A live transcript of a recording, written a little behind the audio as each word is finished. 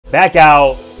Back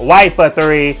out. White for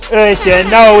three.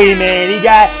 Shinoe, man.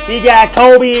 He got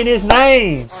Kobe in his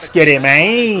name. Get it,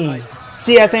 man.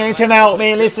 See how things turn out,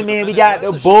 man. Listen, man. We got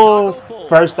the Bulls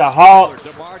versus the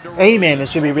Hawks. Hey, man.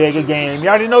 This should be a really good game. You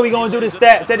already know we're going to do the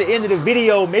stats at the end of the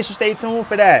video. Make sure you stay tuned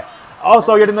for that.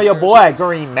 Also, you already know your boy,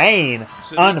 Green Main.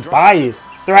 Unbiased.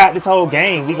 Throughout this whole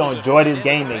game, we're going to enjoy this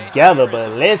game together. But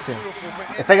listen,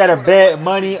 if I got to bet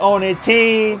money on a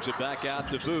team, I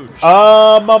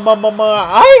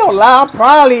ain't gonna lie, I'm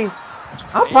probably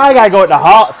got to go with the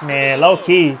Hawks, man, low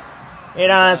key. You know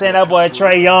what I'm saying? That boy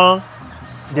Trae Young,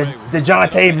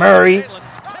 DeJounte Murray,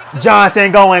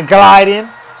 Johnson going gliding.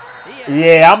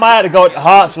 Yeah, I might have to go with the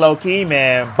Hawks, low key,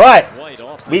 man. But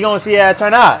we going to see how it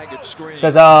turn out.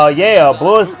 Because, yeah,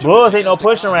 Bulls ain't no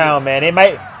push around, man.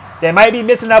 They might be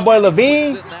missing that boy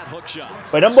Levine,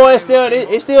 but them boys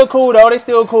it's still cool though. They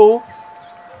still cool.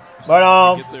 But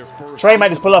Trae might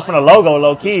just pull up from the logo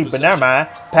low key, but never mind.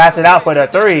 Pass it out for the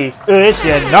three. It's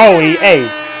Shinoe. Hey,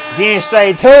 getting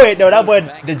straight to it though. That boy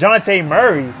DeJounte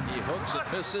Murray.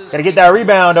 Gotta get that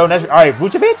rebound though. All right,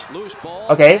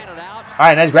 Vucevic. Okay. All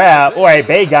right, nice grab. All right,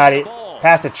 Bay got it.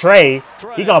 Pass to Trae.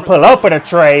 He gonna pull up for the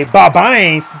Trae.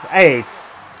 Baines. Hey.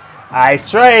 All right,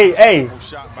 Trae. Hey,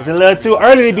 it's a little too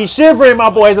early to be shivering, my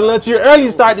boy. It's a little too early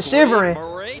to start the shivering.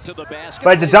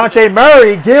 But DeJounte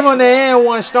Murray, give him the and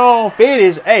one strong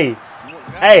finish. Hey,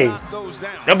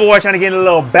 that boy trying to get in a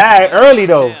little bag early,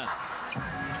 though.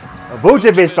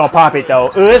 Vucevic gonna pop it, though.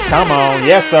 Come on.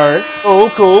 Yes, sir.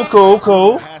 Oh, cool.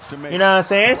 You know what I'm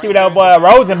saying? See what that boy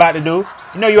Rosen about to do.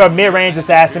 You know you're a mid-range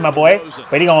assassin, my boy.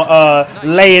 But he gonna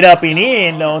lay it up and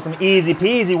in, though. Some easy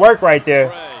peasy work right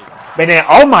there. But then,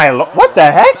 oh my Lord, what the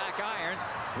heck?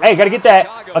 Hey, gotta get that.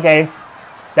 Okay,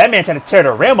 that man trying to tear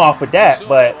the rim off with that,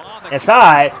 but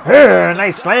inside,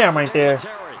 nice slam right there.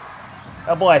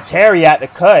 That boy Terry out the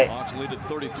cut.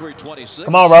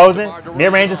 Come on, Rosen.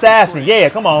 Mid-range assassin. Yeah,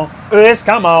 come on.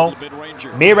 Come on.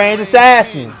 Mid-range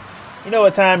assassin. You know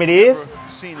what time it is.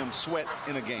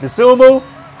 The Sumu.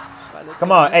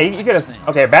 Come on. Hey, you could have.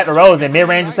 Okay, back to Rosen.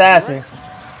 Mid-range assassin.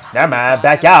 Never mind,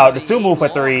 back out. The Sumu for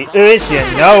three.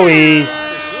 Shinoe.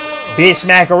 Big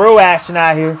smackaroo action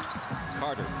out here.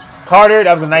 Carter,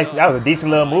 that was a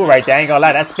decent little move right there. I ain't gonna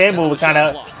lie, that spin move was kind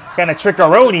of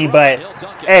trickeroony, but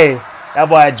hey, that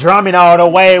boy drumming all the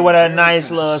way with a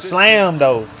nice little slam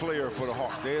though.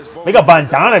 Look at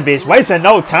Bogdanovic wasting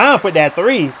no time for that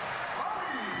three.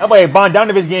 That boy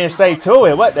Bogdanovic getting straight to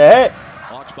it. What the heck?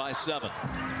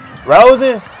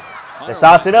 Rosen, they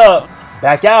sauce it up.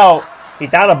 Back out. He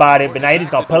thought about it, but now he's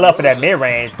just going to pull up for that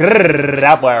mid-range.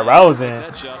 That boy Rosen.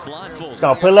 He's going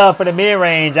to pull up for the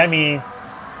mid-range. I mean,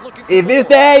 if it's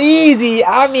that easy,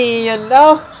 I mean, you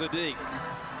know.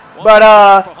 But,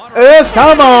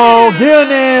 come on. Get in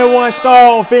there, one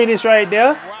strong finish right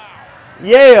there.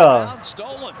 Yeah.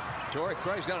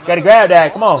 Got to grab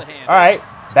that. Come on. All right.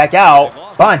 Back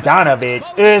out.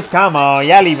 Bogdanovic. Come on.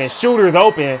 Y'all leaving shooters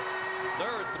open.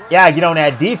 Yeah, get on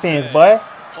that defense, boy.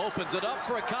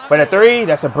 For the three,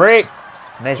 that's a break.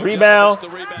 Nice rebound.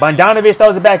 Bogdanovic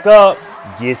throws it back up.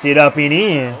 Gets it up and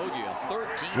in.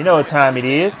 You know what time it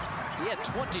is.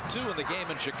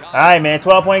 All right, man,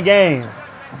 12-point game.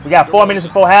 We got 4 minutes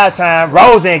before halftime.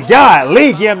 Rosen,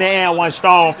 golly, give him the and one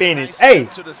strong finish. Hey,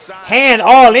 hand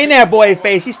all in that boy's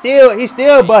face. He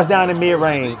still busts down the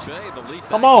mid-range.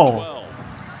 Come on.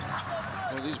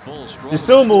 The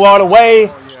Sumu all the way.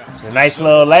 A nice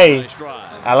little lay.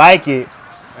 I like it.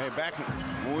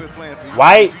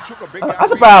 White, I'm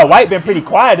surprised White been pretty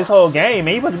quiet this whole game,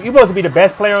 man. He supposed to be the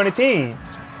best player on the team.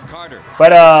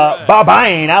 But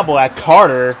Baines, that boy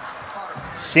Carter.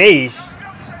 Sheesh.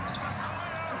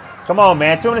 Come on,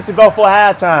 man. 2 minutes to go for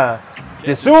halftime.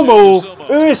 Sumu,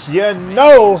 you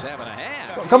know.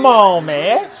 Come on,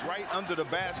 man.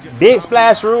 Big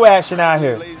splash rule action out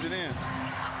here. All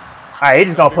right, he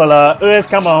just gonna pull up.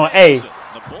 Come on, hey.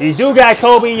 You do got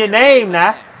Kobe in your name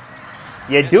now.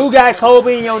 You do got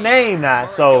Kobe in your name now,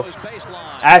 so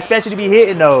I expect you to be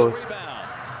hitting those.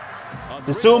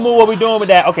 The Sumu, what we doing with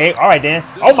that? Okay, all right then.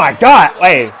 Oh my God,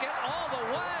 wait.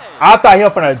 I thought he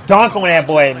was finna dunk on that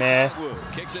boy, man.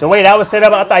 The way that was set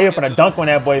up, I thought he was finna dunk on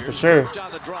that boy for sure.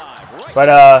 But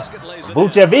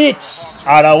Vucevic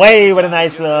all the way with a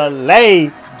nice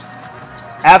lay.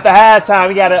 After halftime,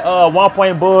 we got a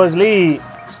 1-point Bulls lead.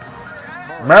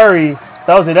 Murray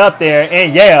throws it up there,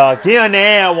 and yeah, get in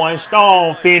there, one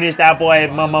strong finish. That boy,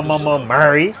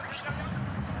 Murray.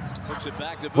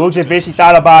 Vucevic, he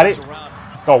thought about it.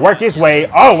 Gonna work his way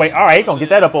all the way. All right, he gonna get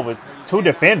that up over 2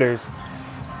 defenders.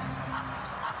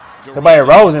 Somebody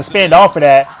rose and spinned off of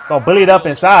that. Gonna bully it up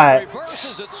inside. All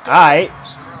right.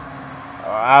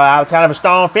 Kind of a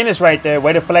strong finish right there.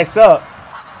 Way to flex up.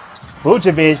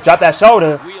 Vucevic, drop that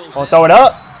shoulder. Gonna throw it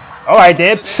up. All right,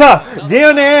 then. Get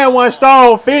in there, one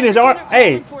strong finish.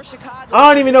 Hey,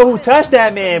 I don't even know who touched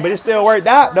that man, but it still worked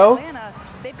out, though.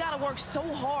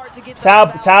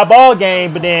 Tie ball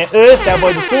game, but then that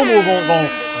boy Dosunmu gonna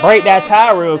break that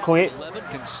tie real quick.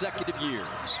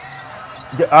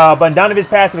 Bogdanovic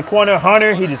pass to the corner.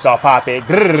 Hunter, he just gonna pop it.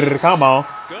 Grrr, come on.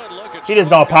 He just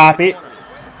gonna pop it.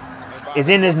 It's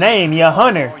in his name. He a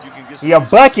hunter. He a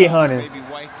bucket hunter.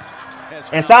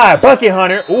 Inside, bucket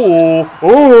hunter. Ooh,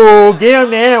 get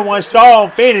him there. One strong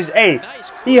finish. Hey,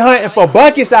 he hunting for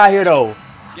buckets out here, though.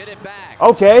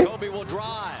 Okay.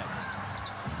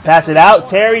 Pass it out.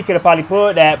 Terry could have probably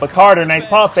pulled that, but Carter, nice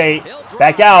pump fake.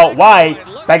 Back out. White.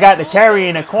 Back out to Terry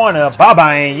in the corner.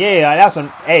 Bye-bye. Yeah, that's some,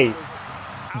 hey,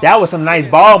 that was some nice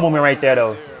ball movement right there,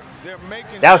 though.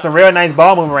 That was some real nice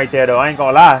ball movement right there, though. I ain't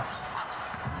gonna lie.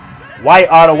 White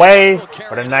all the way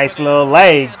with a nice little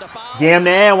leg. Get him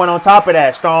the end one on top of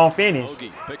that. Strong finish.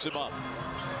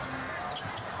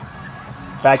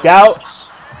 Back out.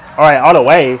 All right, all the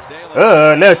way.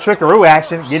 Little trickaroo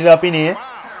action. Get it up in here.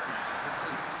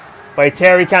 But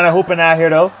Terry kind of hooping out here,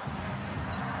 though.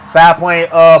 5-point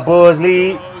Bulls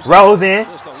lead. Rosen.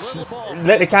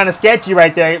 Looked kind of sketchy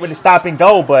right there with the stop and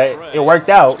go, but it worked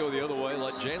out.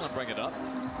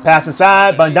 Pass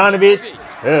inside. Bogdanovic.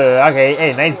 Okay,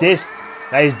 hey, nice dish.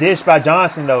 Nice dish by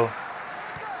Johnson, though.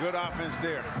 Good offense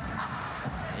there.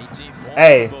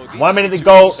 Hey, 1 minute to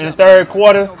go in the third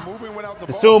quarter.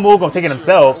 Dosunmu gonna take it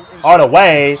himself all the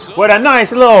way with a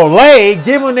nice little leg.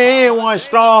 Give him the end one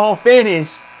strong finish.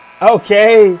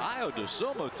 Okay. All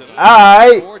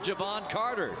right.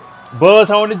 Bulls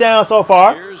holding it down so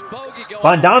far.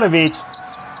 Bogdanovic.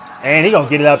 And he gonna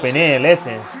get it up and in.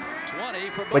 Listen.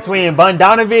 Between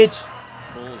Bogdanovic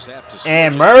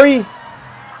and Murray,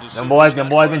 them boys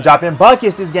been dropping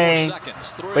buckets this game.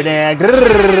 But then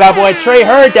that boy Trey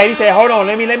heard that. He said, "Hold on,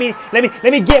 let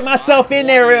me get myself in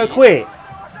there real quick.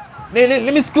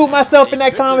 Let me scoop myself in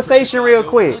that conversation real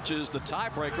quick."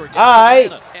 All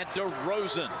right,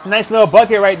 nice little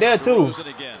bucket right there too.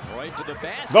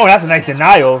 Oh, that's a nice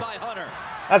denial.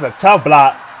 That's a tough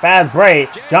block. Fast break.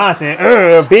 Johnson,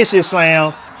 vicious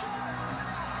slam.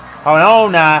 Hold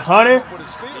on now, Hunter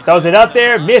throws it up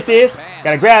there, misses.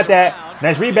 Gotta grab that.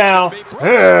 Nice rebound.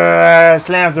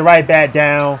 Slams it right back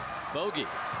down.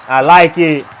 I like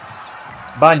it.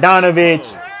 Bogdanovic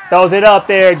throws it up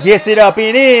there, gets it up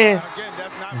and in.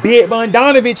 Big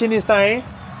Bogdanovic in this thing.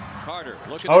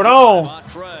 Hold on.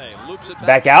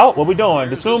 Back out. What we doing?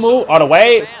 Dosunmu all the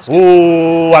way.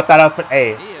 Ooh, I thought I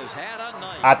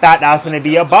thought that was gonna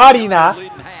be a body now.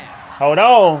 Hold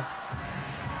on.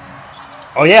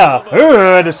 Oh yeah.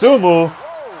 Dosunmu.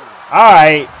 All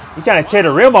right. He's trying to tear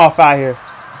the rim off out here.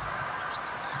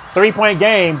 3-point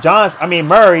game.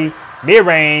 Murray,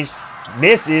 mid-range,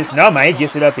 misses. No, man, he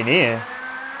gets it up and in.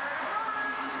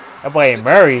 That boy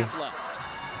Murray.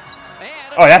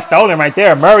 Oh, that's stolen right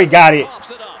there. Murray got it.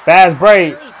 Fast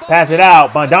break. Pass it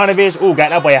out. Bogdanovic. Ooh, got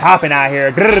that boy hopping out here.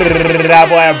 That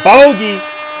boy Bogey.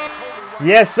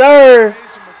 Yes, sir.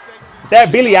 Is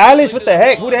that Billie Eilish? What the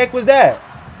heck? Who the heck was that?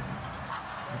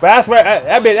 But I swear,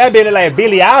 that bit like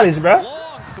Billie Eilish, bro.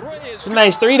 It's a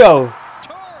nice three, though.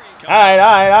 All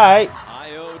right.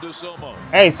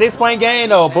 Hey, 6-point game,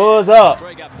 though. Bulls up.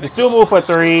 Dosunmu for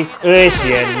 3. You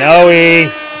know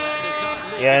it.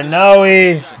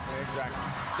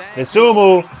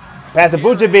 Dosunmu. Pass to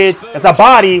Vucevic. That's a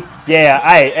body. Yeah,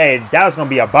 hey, that was going to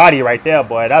be a body right there,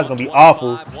 boy. That was going to be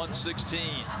awful.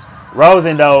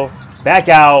 Rosen, though. Back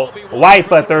out. White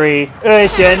for 3. You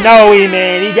know it,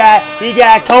 man. He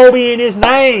got Kobe in his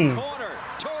name.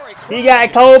 He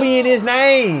got Kobe in his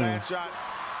name.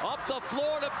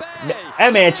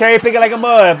 That man cherry picking like a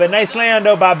mud, but nice slam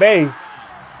though by Bay.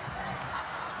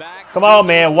 Come on,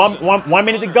 man. One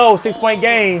minute to go. 6-point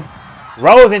game.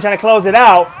 Rosen trying to close it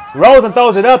out. Rosen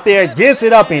throws it up there, gets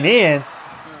it up and in.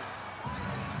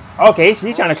 Okay,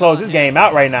 he's trying to close this game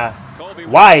out right now.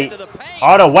 White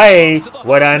all the way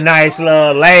with a nice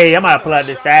little lay. I'm gonna pull out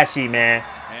this stat sheet, man.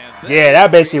 Yeah,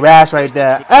 that basically rash right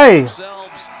there. Hey.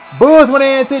 Bulls went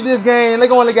into this game. They're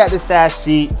going to look at the stat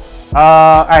sheet.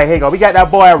 All right, here you go. We got that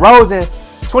boy Rosen.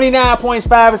 29 points,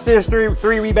 5 assists,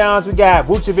 3 rebounds. We got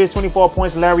Vucevic, 24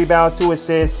 points, 11 rebounds, 2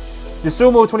 assists.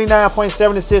 Dosunmu,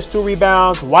 29.7 assists, 2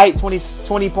 rebounds. White,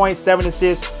 20.7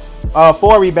 assists,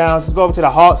 4 rebounds. Let's go over to the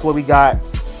Hawks where we got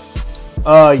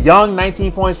Young,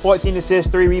 19 points, 14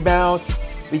 assists, 3 rebounds.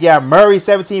 We got Murray,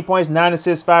 17 points, 9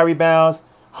 assists, 5 rebounds.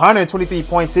 Hunter, 23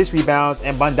 points, 6 rebounds.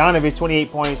 And Bogdanovic,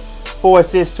 28 points, 4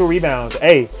 assists, 2 rebounds.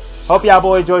 Hey, hope y'all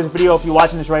boys enjoyed this video. If you're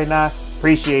watching this right now,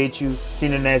 Appreciate you. See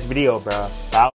you in the next video, bro. Bye.